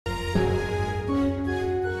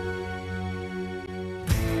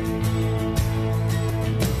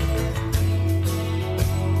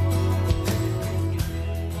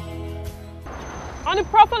the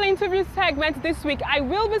profile interview segment this week, I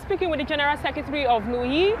will be speaking with the General Secretary of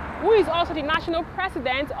NUI, who is also the National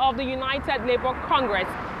President of the United Labour Congress.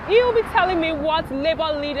 He will be telling me what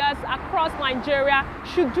labour leaders across Nigeria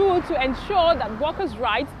should do to ensure that workers'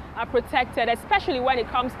 rights are protected, especially when it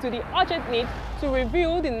comes to the urgent need to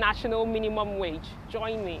review the national minimum wage.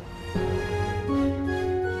 Join me.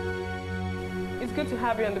 It's good to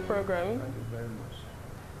have you on the program. Thank you very much.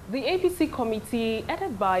 The APC committee,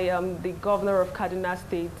 headed by the governor of Kaduna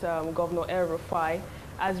State, Governor El-Rufai,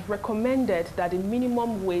 has recommended that the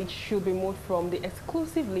minimum wage should be moved from the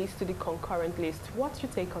exclusive list to the concurrent list. What's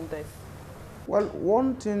your take on this? Well,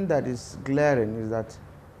 one thing that is glaring is that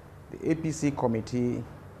the APC committee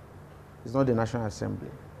is not the National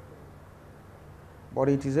Assembly. But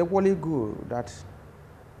it is equally good that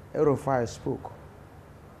El-Rufai spoke,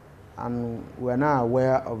 and we are now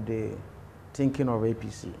aware of the thinking of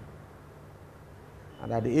APC,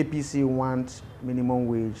 and that the APC wants minimum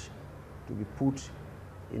wage to be put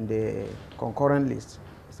in the concurrent list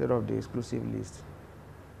instead of the exclusive list.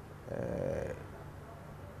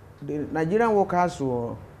 The Nigerian workers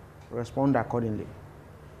will respond accordingly,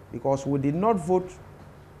 because we did not vote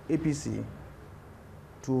APC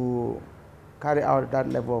to carry out that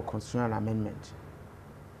level of constitutional amendment.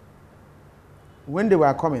 When they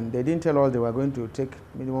were coming, they didn't tell us they were going to take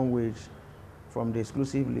minimum wage from the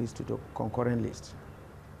exclusive list to the concurrent list.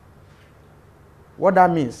 What that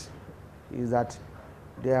means is that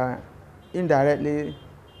they are indirectly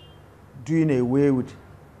doing away with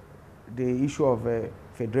the issue of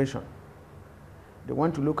federation. They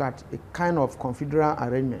want to look at a kind of confederal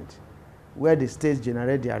arrangement where the states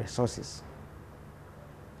generate their resources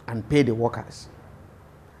and pay the workers.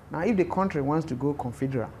 Now, if the country wants to go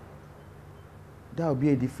confederal, that will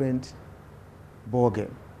be a different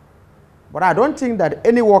ballgame. But I don't think that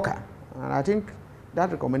any worker, and I think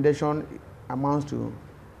that recommendation amounts to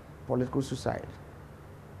political suicide.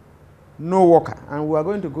 No worker, and we are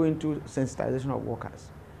going to go into sensitization of workers.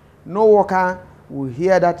 No worker will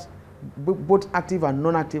hear that, both active and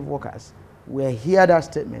non-active workers will hear that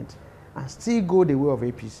statement and still go the way of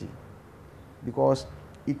APC, because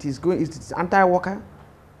it is anti-worker,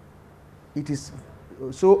 it is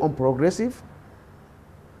so unprogressive,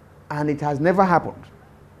 and it has never happened,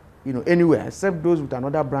 anywhere except those with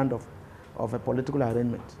another brand of a political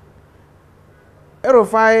arrangement.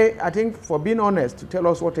 El-Rufai, I think, for being honest to tell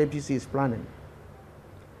us what APC is planning,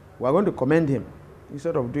 we are going to commend him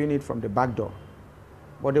instead of doing it from the back door.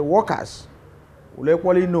 But the workers will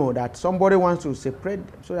equally know that somebody wants to separate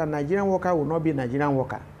so that Nigerian worker will not be a Nigerian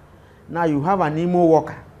worker. Now you have an Imo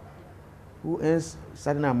worker who earns a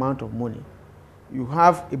certain amount of money. You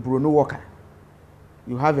have a Bruno worker.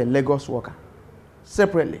 You have a Lagos worker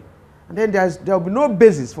separately. And then there will be no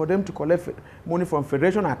basis for them to collect money from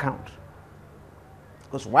federation account.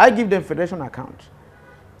 Because why give them federation account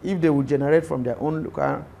if they will generate from their own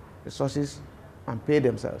local resources and pay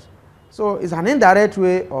themselves? So it's an indirect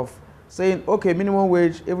way of saying, okay, minimum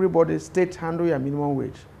wage, everybody, state handle your minimum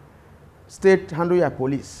wage. State handle your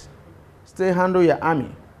police. State handle your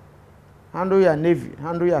army. Handle your navy.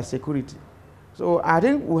 Handle your security. So I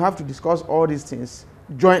think we have to discuss all these things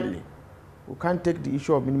jointly. We can't take the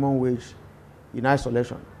issue of minimum wage in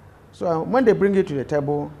isolation. So when they bring it to the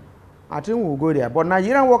table, I think we'll go there. But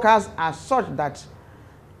Nigerian workers are such that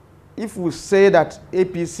if we say that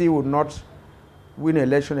APC would not win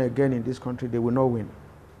election again in this country, they will not win.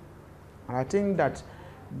 And I think that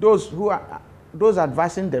those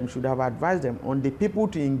advising them should have advised them on the people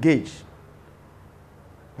to engage.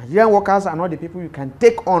 Nigerian workers are not the people you can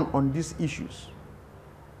take on these issues.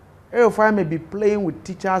 El-Rufai may be playing with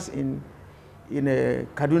teachers in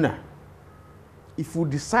Kaduna. If we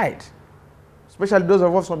decide, especially those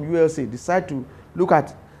of us from ULC, decide to look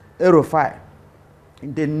at El-Rufai,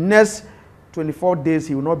 in the next 24 days,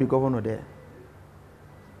 he will not be governor there.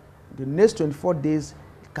 The next 24 days,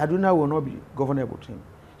 Kaduna will not be governable to him.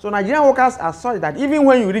 So Nigerian workers are such that even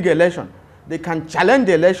when you rig election, they can challenge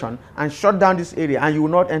the election and shut down this area and you will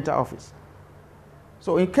not enter office.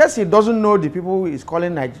 So in case he doesn't know the people who is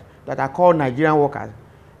calling that are called Nigerian workers,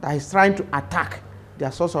 that he's trying to attack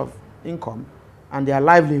their source of income and their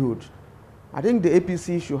livelihood, I think the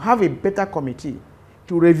APC should have a better committee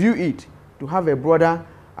to review it, to have a broader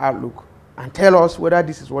outlook and tell us whether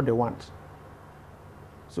this is what they want.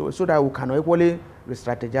 So that we can equally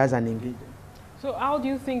re-strategize and engage them. So how do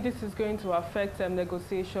you think this is going to affect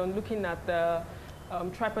negotiation, looking at the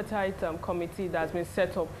tripartite committee that's been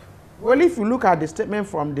set up? Well, if you look at the statement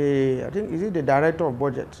from I think, is it the director of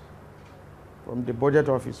budget, from the budget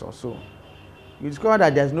office or so, you discover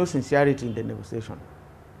that there's no sincerity in the negotiation.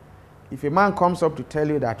 if a man comes up to tell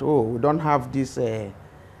you that, oh, we don't have this, we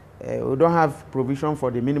don't have provision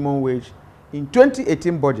for the minimum wage in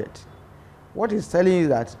 2018 budget, what he's telling you is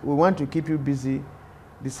that we want to keep you busy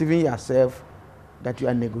deceiving yourself that you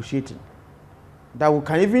are negotiating. That we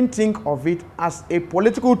can even think of it as a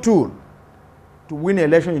political tool to win an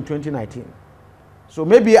election in 2019. So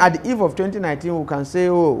maybe at the eve of 2019, we can say,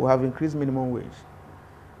 oh, we have increased minimum wage.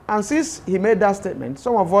 And since he made that statement,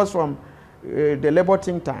 some of us from the Labour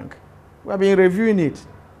think tank, we have been reviewing it,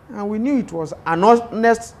 and we knew it was an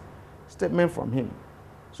honest statement from him.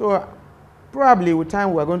 So probably with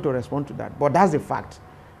time we are going to respond to that. But that's the fact,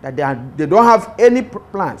 that they don't have any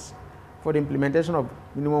plans for the implementation of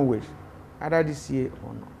minimum wage, either this year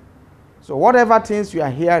or not. So whatever things you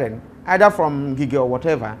are hearing, either from Gigi or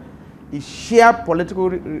whatever, is sheer political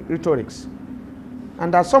rhetorics.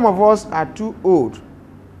 And that some of us are too old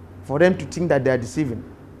for them to think that they are deceiving.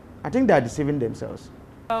 I think they are deceiving themselves.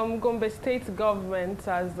 Gombe State government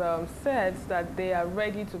has said that they are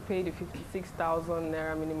ready to pay the 56,000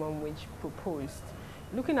 naira minimum wage proposed.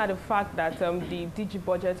 Looking at the fact that the DG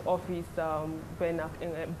Budget Office, Ben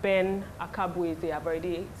Akabwe, they have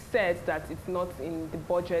already said that it's not in the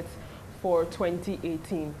budget for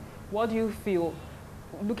 2018. What do you feel,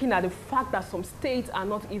 looking at the fact that some states are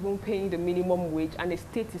not even paying the minimum wage, and the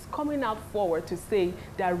state is coming out forward to say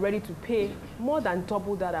they are ready to pay more than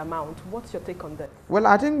double that amount? What's your take on that? Well,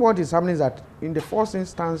 I think what is happening is that in the first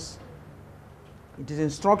instance, it is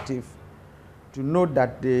instructive to note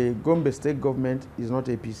that the Gombe State government is not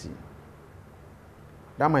APC.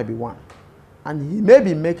 That might be one. And he may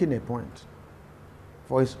be making a point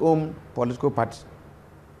for his own political party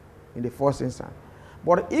in the first instance.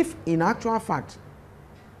 But if in actual fact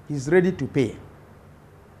he's ready to pay,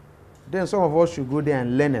 then some of us should go there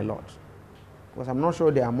and learn a lot, because I'm not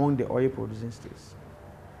sure they're among the oil producing states.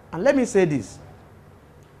 And let me say this,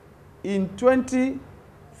 in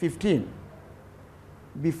 2015,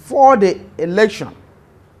 before the election,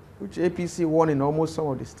 which APC won in almost some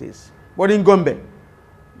of the states, but in Gombe,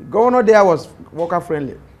 the governor there was worker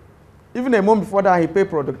friendly. Even a month before that, he paid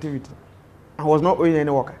productivity and was not owing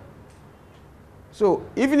any worker. So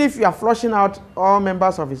even if you are flushing out all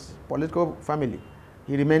members of his political family,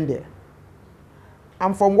 he remained there.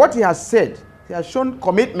 And from what he has said, he has shown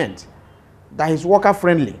commitment that he's worker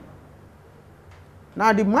friendly.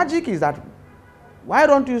 Now the magic is that, why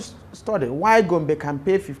don't you study why Gombe can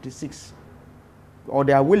pay 56, or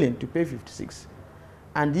they are willing to pay 56,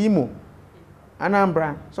 and Imo,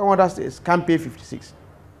 Anambra, some other states can pay 56.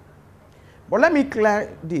 But let me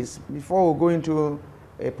clear this before we go into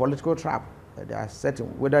a political trap that they are setting,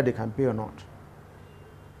 whether they can pay or not.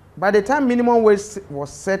 By the time minimum wage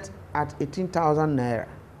was set at 18,000 naira,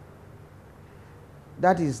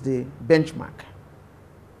 that is the benchmark.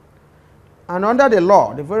 And under the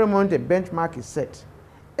law, the very moment a benchmark is set,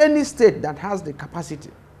 any state that has the capacity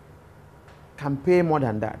can pay more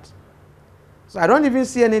than that. So I don't even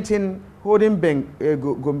see anything holding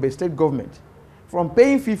Gombe State government from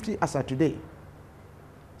paying 50 as of today,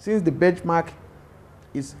 since the benchmark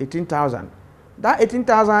is 18,000. That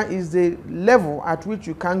 18,000 is the level at which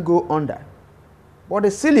you can't go under. But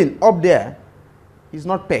the ceiling up there is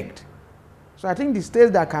not pegged. So I think the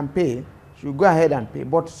states that can pay should go ahead and pay.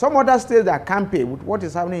 But some other states that can't pay, with what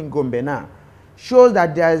is happening in Gombe now, shows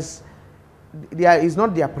that there is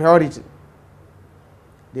not their priority.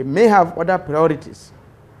 They may have other priorities,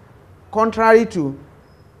 contrary to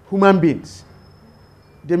human beings.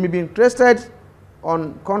 They may be interested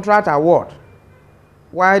on contract award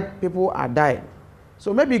while people are dying.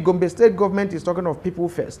 So maybe Gombe State government is talking of people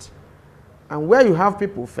first. And where you have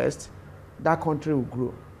people first, that country will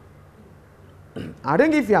grow. I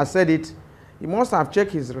think if he has said it, he must have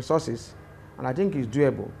checked his resources, and I think it's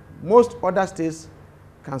doable. Most other states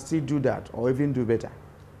can still do that, or even do better.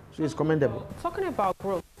 So it's commendable. Talking about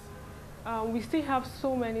growth, we still have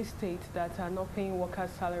so many states that are not paying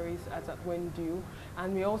workers' salaries as at when due,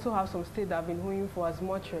 and we also have some states that have been owing for as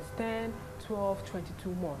much as 10, 12, 22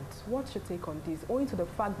 months. What's your take on this, owing to the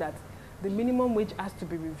fact that the minimum wage has to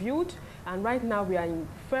be reviewed, and right now we are in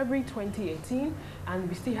February 2018, and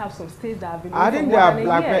we still have some states that have been owing for more than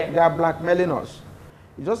a year. They are blackmailing us.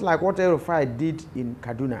 It's just like what El-Rufai did in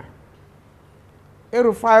Kaduna.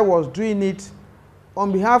 El-Rufai was doing it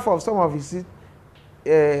on behalf of some of his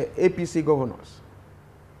APC governors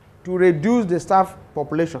to reduce the staff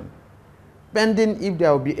population, pending if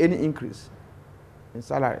there will be any increase in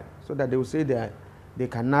salary, so that they will say they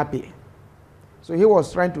cannot pay. So he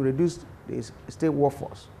was trying to reduce the state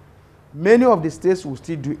workforce. Many of the states will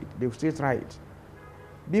still do it. They will still try it.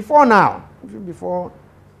 Before now, even before,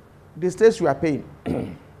 the states were paying.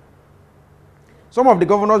 Some of the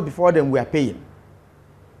governors before them were paying.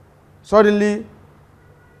 Suddenly,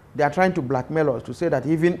 they are trying to blackmail us to say that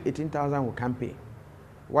even 18,000 we can't pay.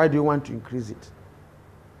 Why do you want to increase it?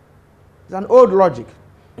 It's an old logic.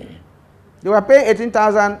 They were paying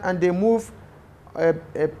 18,000 and they moved a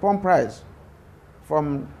pump price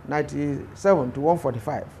from 97 to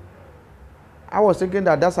 145. I was thinking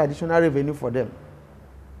that that's additional revenue for them.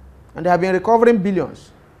 And they have been recovering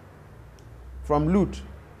billions from loot.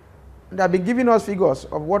 And they have been giving us figures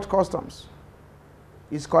of what customs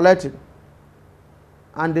is collecting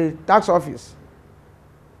and the tax office,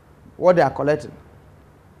 what they are collecting.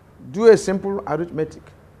 Do a simple arithmetic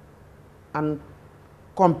and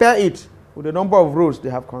compare it with the number of roads they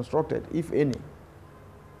have constructed, if any,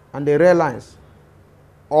 and the rail lines,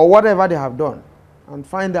 or whatever they have done, and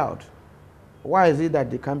find out why is it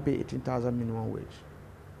that they can't pay 18,000 minimum wage.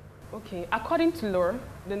 Okay, according to law,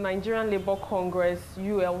 the Nigerian Labour Congress,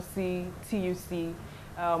 ULC, TUC,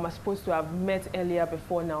 are supposed to have met earlier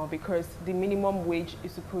before now, because the minimum wage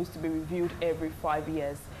is supposed to be reviewed every 5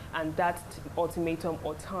 years, and that ultimatum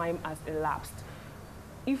or time has elapsed.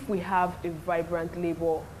 If we have a vibrant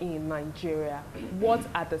labor in Nigeria, what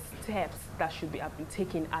are the steps that should have been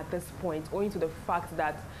taken at this point, owing to the fact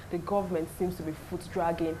that the government seems to be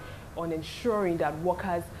foot-dragging on ensuring that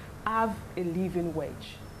workers have a living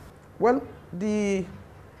wage? Well,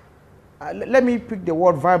 let me pick the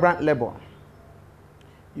word vibrant labor.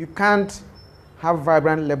 You can't have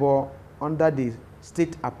vibrant labor under the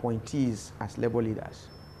state appointees as labor leaders.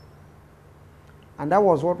 And that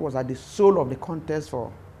was what was at the soul of the contest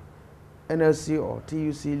for NLC or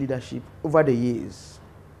TUC leadership over the years.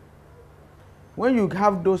 When you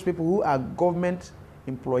have those people who are government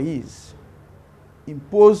employees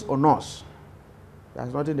imposed on us,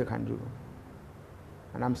 there's nothing they can do.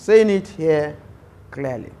 And I'm saying it here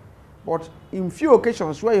clearly. But in few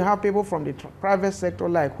occasions where you have people from the private sector,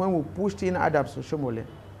 like when we pushed in Adams Oshomole,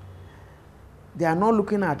 they are not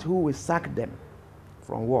looking at who will sack them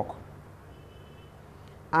from work.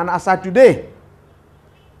 And as of today,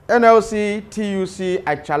 NLC, TUC,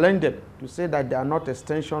 I challenge them to say that they are not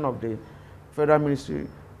extension of the Federal Ministry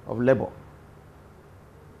of Labor.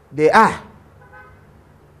 They are.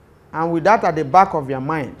 And with that at the back of your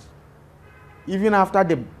mind, even after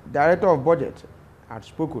the Director of Budget had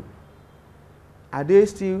spoken, are they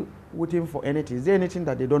still waiting for anything? Is there anything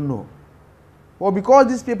that they don't know? Well, because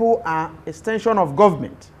these people are extension of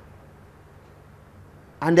government,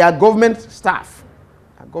 and they are government staff,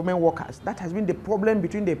 government workers. That has been the problem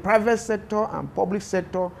between the private sector and public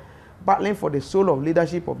sector battling for the soul of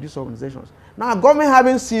leadership of these organizations. Now, government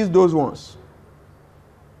haven't seized those ones.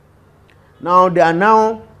 Now, they are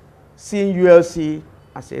now seeing ULC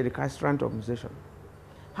as a recalcitrant organization.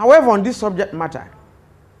 However, on this subject matter,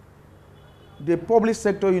 the public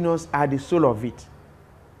sector unions are the soul of it.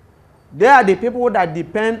 They are the people that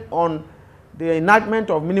depend on the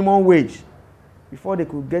enactment of minimum wage before they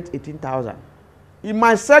could get 18,000. In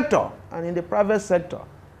my sector and in the private sector,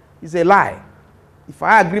 it's a lie. If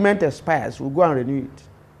our agreement expires, we'll go and renew it.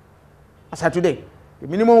 As of today, the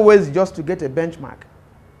minimum wage is just to get a benchmark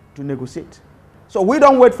to negotiate. So we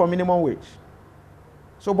don't wait for minimum wage.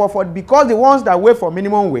 So, because the ones that wait for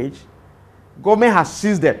minimum wage, government has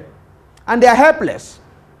seized them. And they are helpless.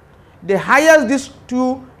 The highest these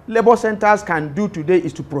two labor centers can do today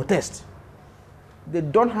is to protest. They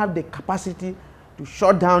don't have the capacity to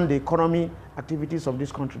shut down the economy activities of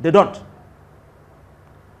this country. They don't.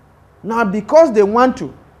 Now, because they want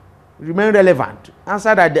to remain relevant,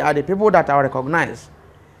 answer that they are the people that are recognized,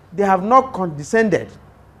 they have not condescended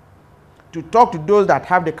to talk to those that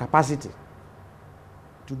have the capacity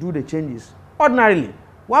to do the changes. Ordinarily,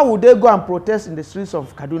 why would they go and protest in the streets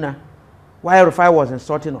of Kaduna while Rufai was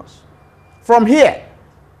insulting us? From here,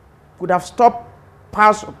 could have stopped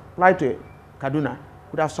power supply to Kaduna,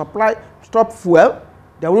 could have stopped fuel.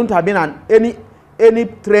 There wouldn't have been any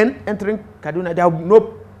train entering Kaduna. There would be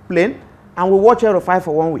no plane, and we watch Rufai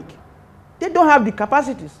for 1 week. They don't have the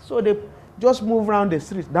capacities, so they just move around the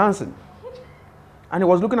streets dancing. And he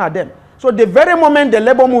was looking at them. So the very moment the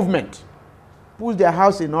labor movement puts their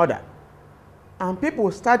house in order, and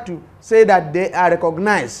people start to say that they are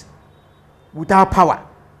recognized without power.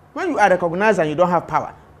 When you are recognized and you don't have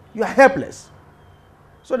power, you are helpless.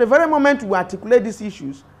 So the very moment we articulate these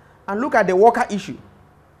issues and look at the worker issue,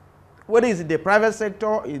 whether it's in the private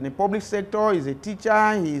sector, in the public sector, is a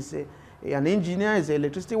teacher, he's an engineer, he's an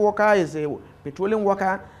electricity worker, he's a petroleum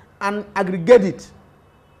worker, and aggregate it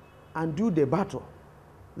and do the battle.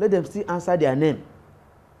 Let them still answer their name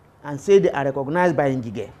and say they are recognized by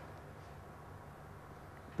Ngige.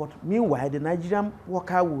 But meanwhile, the Nigerian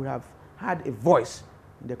worker would have had a voice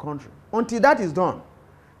in the country. Until that is done,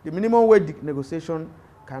 the minimum wage negotiation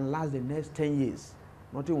can last the next 10 years.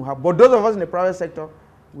 Nothing will happen. But those of us in the private sector,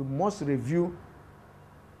 we must review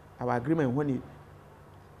our agreement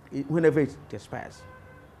whenever it expires.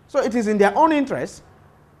 So it is in their own interest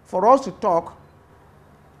for us to talk.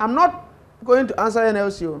 I'm not going to answer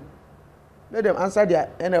NLC. Let them answer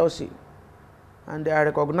their NLC, and they are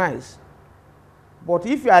recognized. But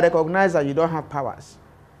if you are recognized and you don't have powers,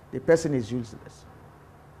 the person is useless.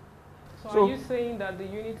 So are you saying that the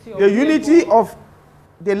unity of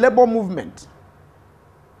the labor movement,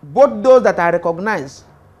 both those that are recognized,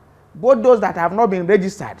 both those that have not been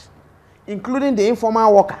registered, including the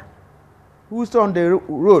informal worker who is on the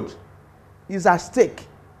road, is at stake.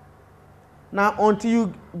 Now, until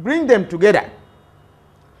you bring them together,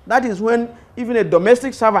 that is when even a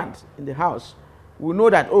domestic servant in the house will know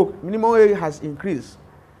that, oh, minimum wage has increased.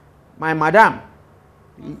 My madam,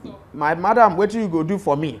 what do you go do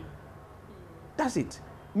for me? That's it.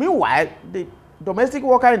 Meanwhile, the domestic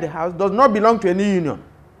worker in the house does not belong to any union.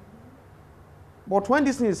 But when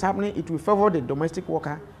this thing is happening, it will favor the domestic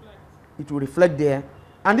worker. It will reflect there.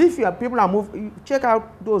 And if people are moving, check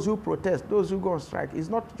out those who protest, those who go on strike. It's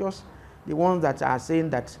not just the ones that are saying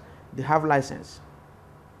that they have license.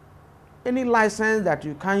 Any license that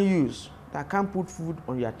you can use that can put food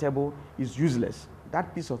on your table is useless.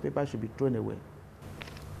 That piece of paper should be thrown away.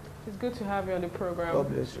 It's good to have you on the program.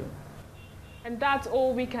 God bless you. And that's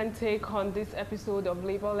all we can take on this episode of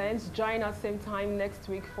Labor Lens. Join us same time next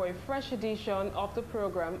week for a fresh edition of the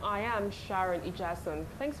program. I am Sharon Ijason.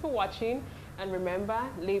 Thanks for watching, and remember,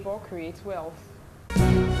 labor creates wealth.